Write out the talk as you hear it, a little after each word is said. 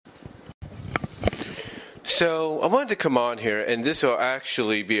So I wanted to come on here, and this will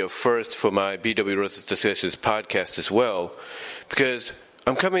actually be a first for my BW Ruthless Discussions podcast as well, because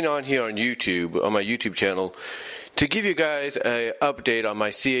I'm coming on here on YouTube, on my YouTube channel, to give you guys an update on my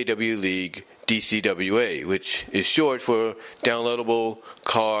CAW League DCWA, which is short for Downloadable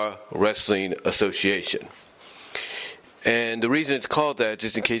Car Wrestling Association. And the reason it's called that,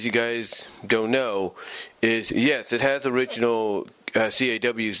 just in case you guys don't know, is yes, it has original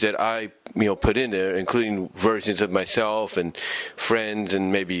CAWs that I put in there, including versions of myself and friends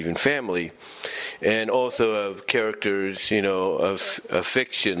and maybe even family, and also of characters, of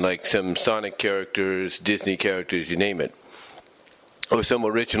fiction, like some Sonic characters, Disney characters, you name it, or some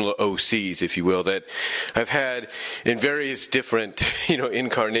original OCs, if you will, that I've had in various different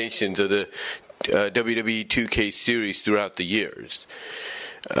incarnations of the WWE 2K series throughout the years.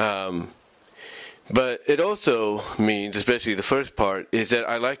 But it also means, especially the first part, is that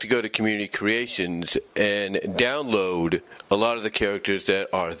I like to go to Community Creations and download a lot of the characters that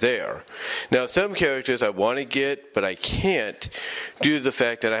are there. Now, some characters I want to get, but I can't due to the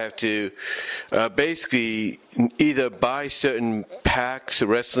fact that I have to basically either buy certain packs,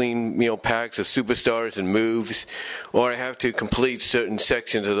 wrestling packs of superstars and moves, or I have to complete certain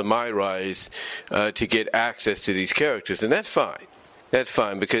sections of the My Rise to get access to these characters, and that's fine. That's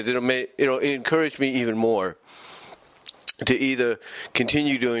fine, because it'll encourage me even more to either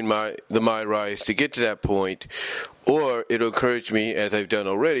continue doing the My Rise to get to that point, or it'll encourage me, as I've done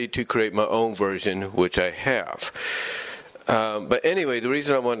already, to create my own version, which I have. But anyway, the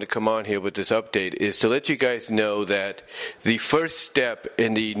reason I wanted to come on here with this update is to let you guys know that the first step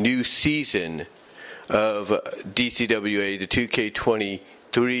in the new season of DCWA, the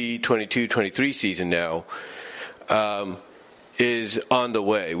 2K23, 22, 23 season now, is on the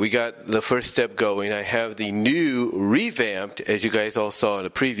way. We got the first step going. I have the new revamped, as you guys all saw in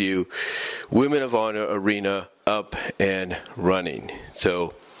the preview, Women of Honor Arena up and running.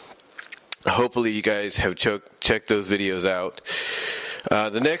 So hopefully you guys have checked those videos out.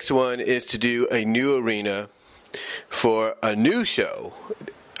 The next one is to do a new arena for a new show.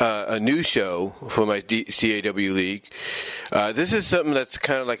 For my CAW League. This is something that's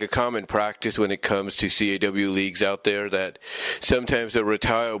kind of like a common practice when it comes to CAW leagues out there, that sometimes they'll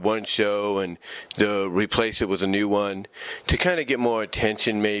retire one show and they'll replace it with a new one to kind of get more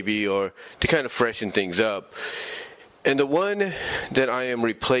attention maybe, or to kind of freshen things up. And the one that I am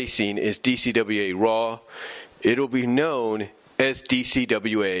replacing is DCWA Raw. It'll be known as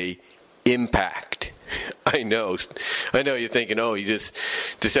DCWA Impact. I know you're thinking, oh, you just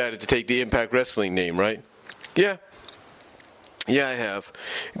decided to take the Impact Wrestling name, right? Yeah, I have.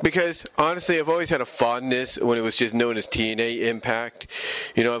 Because, honestly, I've always had a fondness when it was just known as TNA Impact.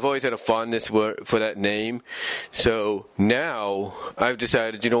 I've always had a fondness for that name. So now I've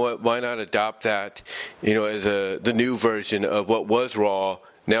decided, why not adopt that, as the new version of what was Raw,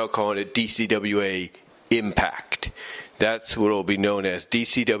 now calling it DCWA Impact. That's what it will be known as,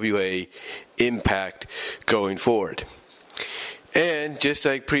 DCWA Impact, going forward. And just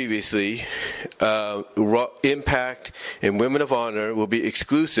like previously, Impact and Women of Honor will be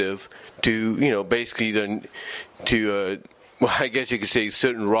exclusive to, basically I guess you could say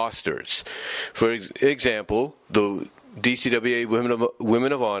certain rosters. For example, the DCWA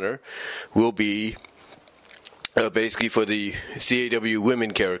Women of Honor will be basically for the CAW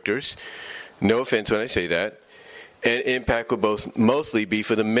women characters. No offense when I say that. And Impact will mostly be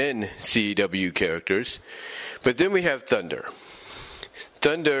for the men CW characters. But then we have Thunder.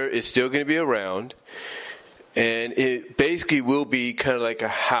 Thunder is still going to be around, and it basically will be kind of like a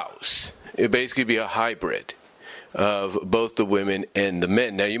house. It'll basically be a hybrid of both the women and the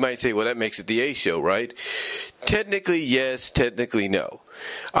men. Now, you might say, well, that makes it the A show, right? Technically, yes. Technically, no.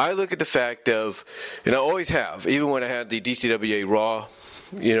 I look at the fact of, and I always have, even when I had the DCWA Raw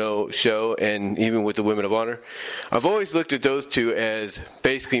show, and even with the Women of Honor, I've always looked at those two as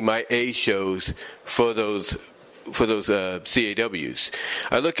basically my A shows for those CAWs.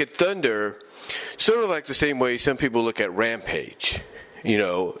 I look at Thunder sort of like the same way some people look at Rampage,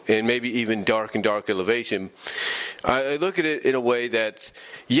 and maybe even Dark and Dark Elevation. I look at it in a way that,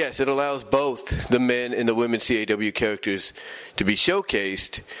 yes, it allows both the men and the women CAW characters to be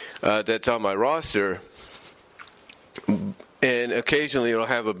showcased. That's on my roster. And occasionally it'll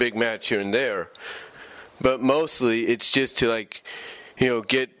have a big match here and there. But mostly it's just to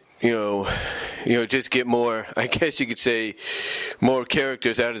get more, I guess you could say, more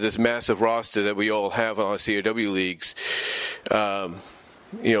characters out of this massive roster that we all have on our CAW leagues. Like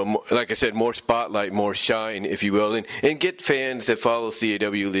I said, more spotlight, more shine, if you will, and get fans that follow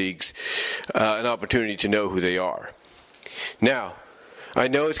CAW leagues an opportunity to know who they are. Now, I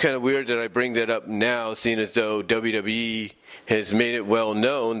know it's kind of weird that I bring that up now, seeing as though WWE has made it well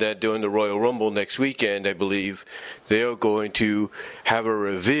known that during the Royal Rumble next weekend, I believe, they are going to have a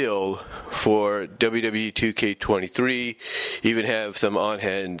reveal for WWE 2K23, even have some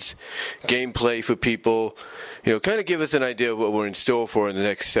on-hands gameplay for people, kind of give us an idea of what we're in store for in the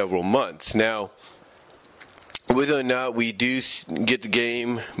next several months. Now, whether or not we do get the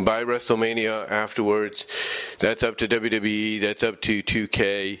game by WrestleMania afterwards, that's up to WWE, that's up to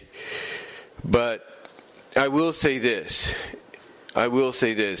 2K. But I will say this.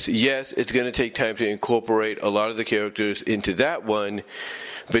 Yes, it's going to take time to incorporate a lot of the characters into that one,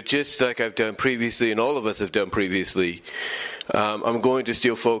 but just like I've done previously and all of us have done previously, I'm going to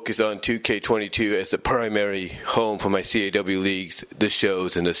still focus on 2K22 as the primary home for my CAW leagues, the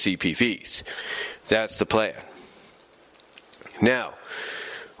shows, and the CPVs. That's the plan. Now,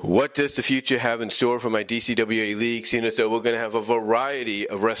 what does the future have in store for my DCWA league? Seeing as though we're going to have a variety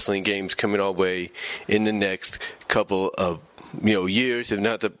of wrestling games coming our way in the next couple of years, if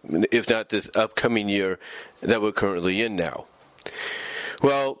not this upcoming year that we're currently in now.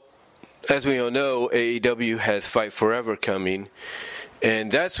 Well, as we all know, AEW has Fight Forever coming.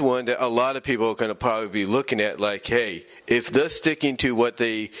 And that's one that a lot of people are going to probably be looking at like, hey, if they're sticking to what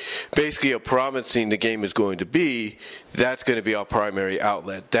they basically are promising the game is going to be, that's going to be our primary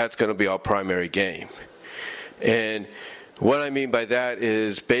outlet. That's going to be our primary game. And what I mean by that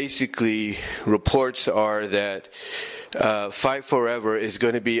is basically reports are that Fight Forever is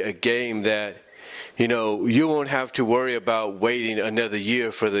going to be a game that, you won't have to worry about waiting another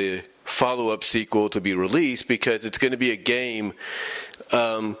year for the follow-up sequel to be released, because it's going to be a game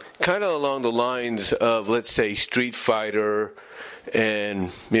kind of along the lines of, let's say, Street Fighter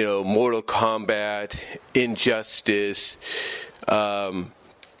and, Mortal Kombat, Injustice, I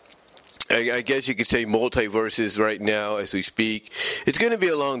guess you could say Multiverses right now as we speak. It's going to be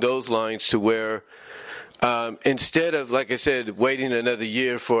along those lines to where instead of, like I said, waiting another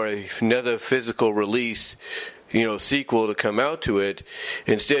year for another physical release, sequel to come out to it,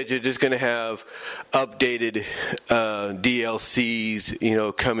 instead you're just going to have updated DLCs,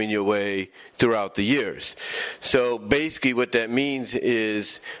 coming your way throughout the years. So basically what that means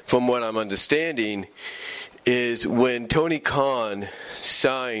is, from what I'm understanding, is when Tony Khan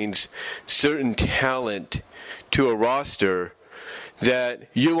signs certain talent to a roster, that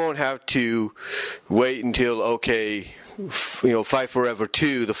you won't have to wait until, Fight Forever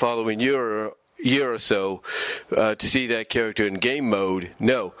 2 the following year or so to see that character in game mode.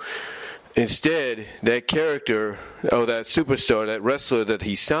 No. Instead, that character, that superstar, that wrestler that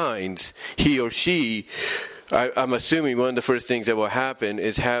he signs, he or she, I'm assuming one of the first things that will happen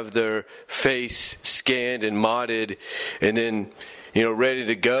is have their face scanned and modded and then, ready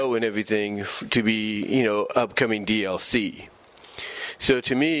to go and everything to be, upcoming DLC. So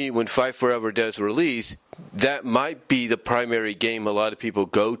to me, when Fight Forever does release, that might be the primary game a lot of people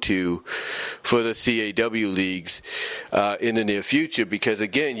go to for the CAW leagues in the near future, because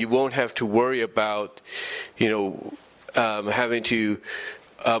again, you won't have to worry about, having to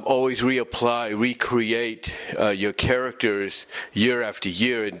always recreate your characters year after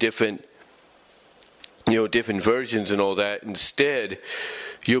year in different versions and all that. Instead,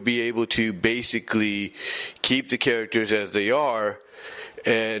 you'll be able to basically keep the characters as they are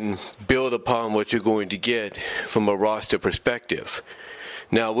and build upon what you're going to get from a roster perspective.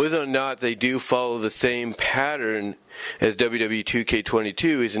 Now, whether or not they do follow the same pattern as WWE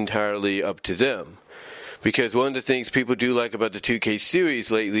 2K22 is entirely up to them. Because one of the things people do like about the 2K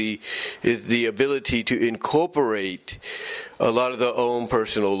series lately is the ability to incorporate a lot of their own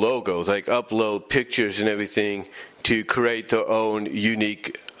personal logos, like upload pictures and everything to create their own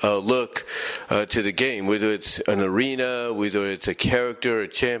unique look to the game, whether it's an arena, whether it's a character, a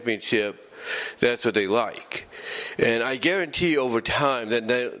championship. That's what they like. And I guarantee over time that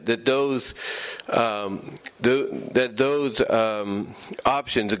those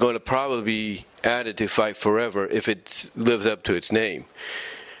options are going to probably be added to Fight Forever if it lives up to its name.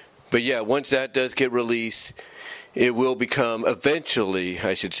 But yeah, once that does get released, it will become eventually,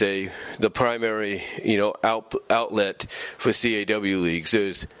 I should say, the primary, outlet for CAW leagues.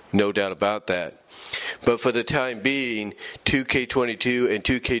 There's no doubt about that. But for the time being, 2K22 and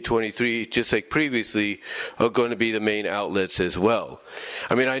 2K23, just like previously, are going to be the main outlets as well.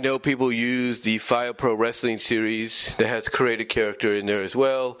 I mean, I know people use the Fire Pro Wrestling series that has Creator Character in there as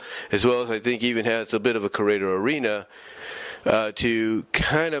well as I think even has a bit of a Creator Arena to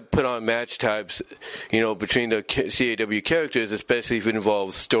kind of put on match types, between the CAW characters, especially if it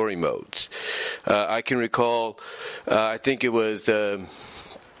involves story modes. I can recall, I think it was...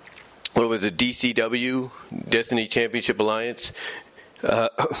 what was it, DCW, Destiny Championship Alliance,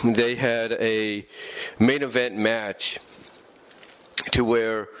 they had a main event match to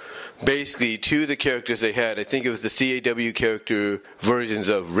where basically two of the characters they had, I think it was the CAW character versions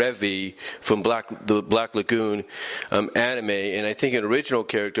of Revi from the Black Lagoon anime, and I think an original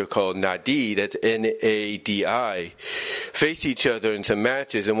character called Nadi, that's Nadi, faced each other in some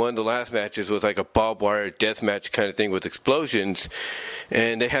matches, and one of the last matches was like a barbed wire death match kind of thing with explosions,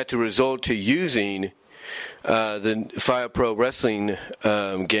 and they had to resort to using the Fire Pro Wrestling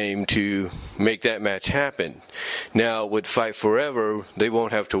game to make that match happen. Now, with Fight Forever, they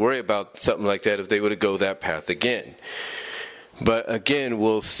won't have to worry about something like that if they were to go that path again. But again,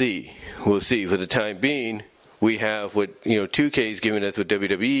 we'll see. We'll see. For the time being, we have what 2K is giving us with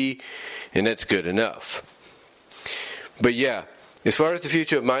WWE, and that's good enough. But yeah, as far as the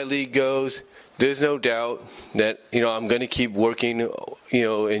future of my league goes, there's no doubt that I'm going to keep working,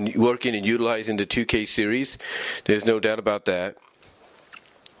 and utilizing the 2K series. There's no doubt about that.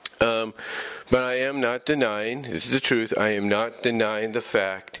 But I am not denying. This is the truth. I am not denying the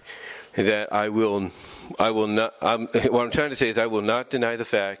fact that I will not. What I'm trying to say is I will not deny the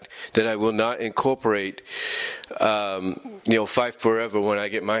fact that I will not incorporate, Fight Forever when I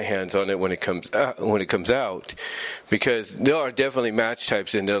get my hands on it when it comes out, because there are definitely match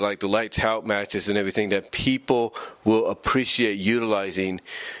types in there, like the lights out matches and everything, that people will appreciate utilizing,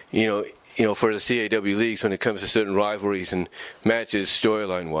 for the CAW leagues when it comes to certain rivalries and matches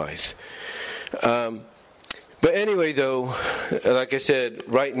storyline wise. But anyway, though, like I said,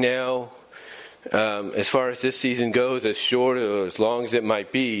 right now, as far as this season goes, as short or as long as it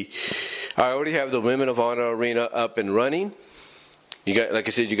might be, I already have the Women of Honor Arena up and running. Like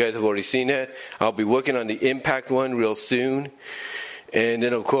I said, you guys have already seen that. I'll be working on the Impact one real soon. And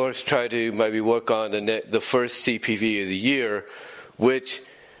then, of course, try to maybe work on the first CPV of the year, which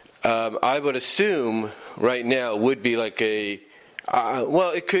I would assume right now would be like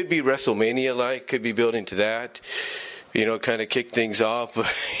it could be WrestleMania-like, could be building to that, kind of kick things off,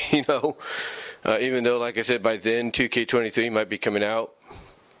 even though, like I said, by then 2K23 might be coming out.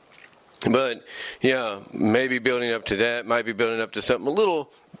 But, yeah, maybe building up to that, might be building up to something a little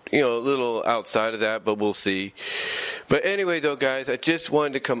outside of that, but we'll see. But anyway, though, guys, I just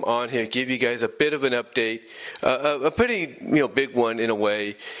wanted to come on here, give you guys a bit of an update, a pretty, big one in a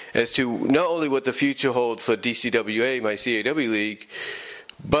way, as to not only what the future holds for DCWA, my CAW league,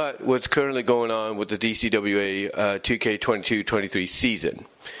 but what's currently going on with the DCWA 2K22-23 season.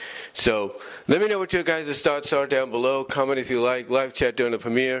 So let me know what your guys' thoughts are down below. Comment if you like. Live chat during the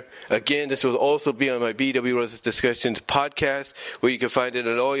premiere. Again, this will also be on my BW Roses Discussions podcast, where you can find it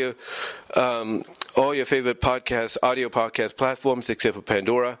on all your favorite audio podcast platforms, except for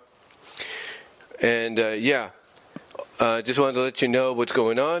Pandora. And just wanted to let you know what's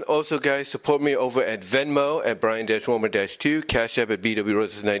going on. Also, guys, support me over at Venmo at Brian-Warmer-2, Cash App at BW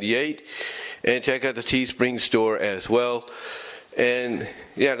Roses 98, and check out the Teespring store as well. And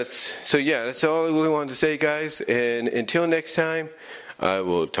that's all I really wanted to say, guys. And until next time, I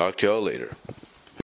will talk to y'all later.